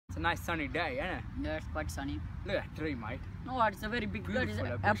a nice sunny day, isn't it? Yeah, it's quite sunny. Look at that tree, mate. No, it's a very big tree. It's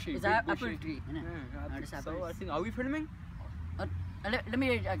Beautiful, a bushy, it's big a bushy. apple tree. Isn't it? Yeah, It's so apple. I think, are we filming? Let me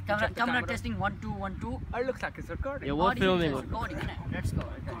Check camera the camera. testing 1 2 1 2. It looks like it's recording. Yeah, we're filming. Recording, isn't it? Let's go.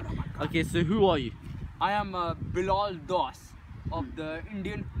 Okay, so who are you? I am Bilal Das of the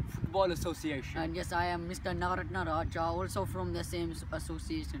Indian Football Association. And yes, I am Mr. Navaratna Raja, also from the same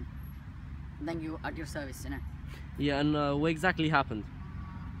association. Thank you, at your service. Isn't it? Yeah, and what exactly happened?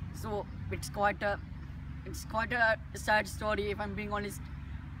 So it's quite a sad story, if I'm being honest.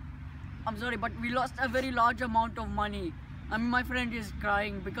 I'm sorry, but we lost a very large amount of money. I mean, my friend is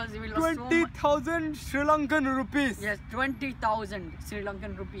crying because we lost so much. 20,000 Sri Lankan rupees. Yes, 20,000 Sri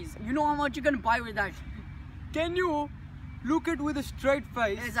Lankan rupees. You know how much you can buy with that? Can you look it with a straight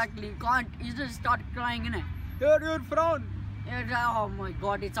face? Exactly. You can't. You just start crying, innit? Your frown. Yeah, oh my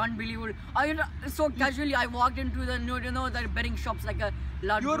God, it's unbelievable. So casually, I walked into the the betting shops like a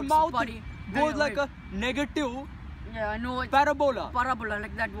large Your mouth party. goes like a negative Yeah, I know. parabola. Parabola,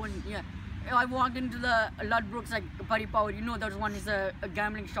 like that one. Yeah. I walked into the Ludbrooks like Pari Power. You know, that one is a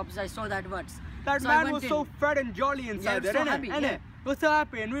gambling shops. I saw that once. That So I man went was in. so fat and jolly inside Yeah, there, so happy, innit? yeah. He was so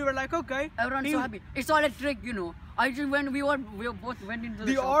happy, and we were like, okay. Everyone's He- so happy. It's all a trick, you know. We both went into the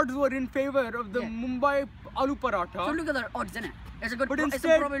The shop. odds were in favor of the Yeah. Mumbai aloo paratha. So look at the odds, innit? It's a good. But It's a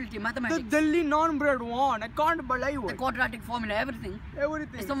instead, probability, the mathematics. Delhi non-bread won. I can't believe The it. quadratic formula, everything.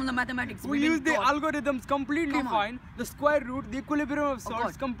 Everything. It's some of the mathematics. We didn't use the thought. algorithms completely Come on. fine. The square root, the equilibrium of sorts,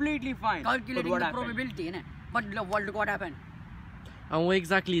 course. completely fine. Calculating But what the happened? probability, innit? But look what happened. And what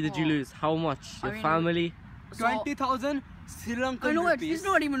exactly did you Oh. lose? How much? I Your mean, family? So, 20,000 Sri Lankan I know rupees. it's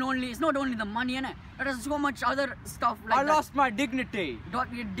not even only. It's not only the money, innit? There is so much other stuff like I that. lost my dignity.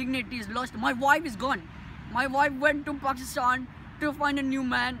 Dignity is lost. My wife is gone. My wife went to Pakistan to find a new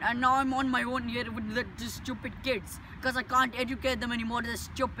man, and now I'm on my own here with the stupid kids because I can't educate them anymore. They're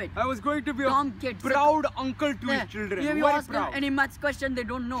stupid. I was going to be Dumb a kids. proud uncle to Yeah. his children. If you Very ask them proud. any maths question, they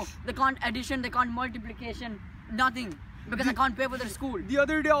don't know. They can't addition, they can't multiplication, nothing because I can't pay for their school. The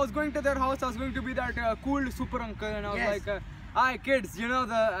other day I was going to their house. I was going to be that cool super uncle, and I was Yes. like, "Hi kids, you know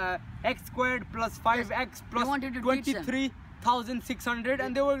the x squared plus 5x plus wanted to teach them. 23,600,"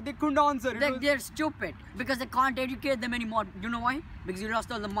 and they couldn't answer. They're stupid because they can't educate them anymore. You know why? Because you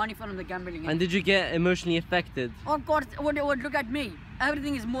lost all the money from the gambling. And did you get emotionally affected? Of course, look at me.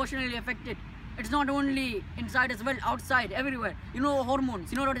 Everything is emotionally affected. It's not only inside as well, outside, everywhere. You know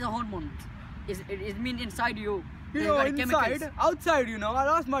hormones. You know what is a hormone? It means inside you. You They've know, got inside, chemicals. outside, you know, I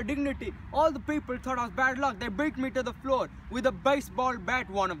lost my dignity. All the people thought I was bad luck. They beat me to the floor with a baseball bat,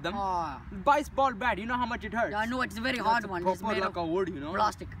 one of them. Ah. Baseball bat, you know how much it hurts? Yeah, I know it's a very That's hard a one. It's proper made like of a wood, you know.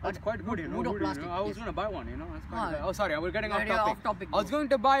 plastic. That's quite good, you know. Wood or wood, you plastic, know. I was yes. going to buy one, you know. That's quite Ah. good. Oh, sorry, we're getting off Very topic. off topic, I was bro. going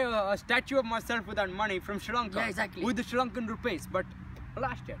to buy a statue of myself with that money from Sri Lanka. Yeah, exactly. With the Sri Lankan rupees, but I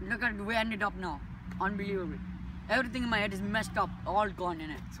lost it. Look at where we ended up now. Unbelievable. Everything in my head is messed up, all gone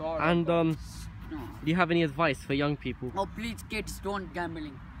in it. So, And No. do you have any advice for young people? Oh, please, kids, don't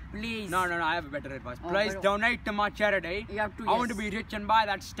gambling. Please. No, I have a better advice. Oh, Please better. donate to my charity. You have to, I want to yes. be rich and buy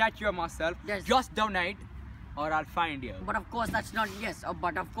that statue of myself. Yes. Just donate, or I'll find you. But of course, that's not,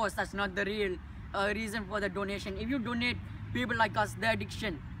 but of course, that's not the real reason for the donation. If you donate, people like us, their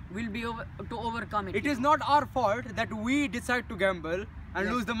addiction will be to overcome it. It is not our fault that we decide to gamble and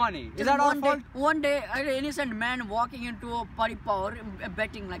Yes. lose the money. Is Just that our one fault? day, one day, an innocent man walking into a Pari Power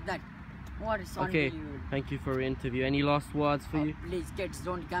betting like that. What is Okay, unbelievable. thank you for your interview. Any last words for you? Please, kids,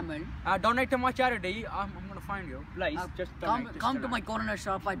 don't gamble. Donate to my charity. I'm gonna find you. Please, just donate. Come to my corner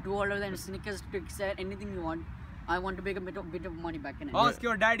shop. I do all of them Snickers, Twix, anything you want. I want to make a bit of money back in it. Ask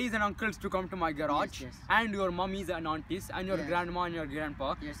your daddies and uncles to come to my garage, Yes. and your mummies and aunties, and your Yes. grandma and your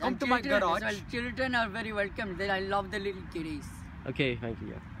grandpa. Yes, Come and to my children as garage. well. Children are very welcome. I love the little kiddies. Okay, thank you.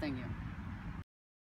 Yeah. Thank you.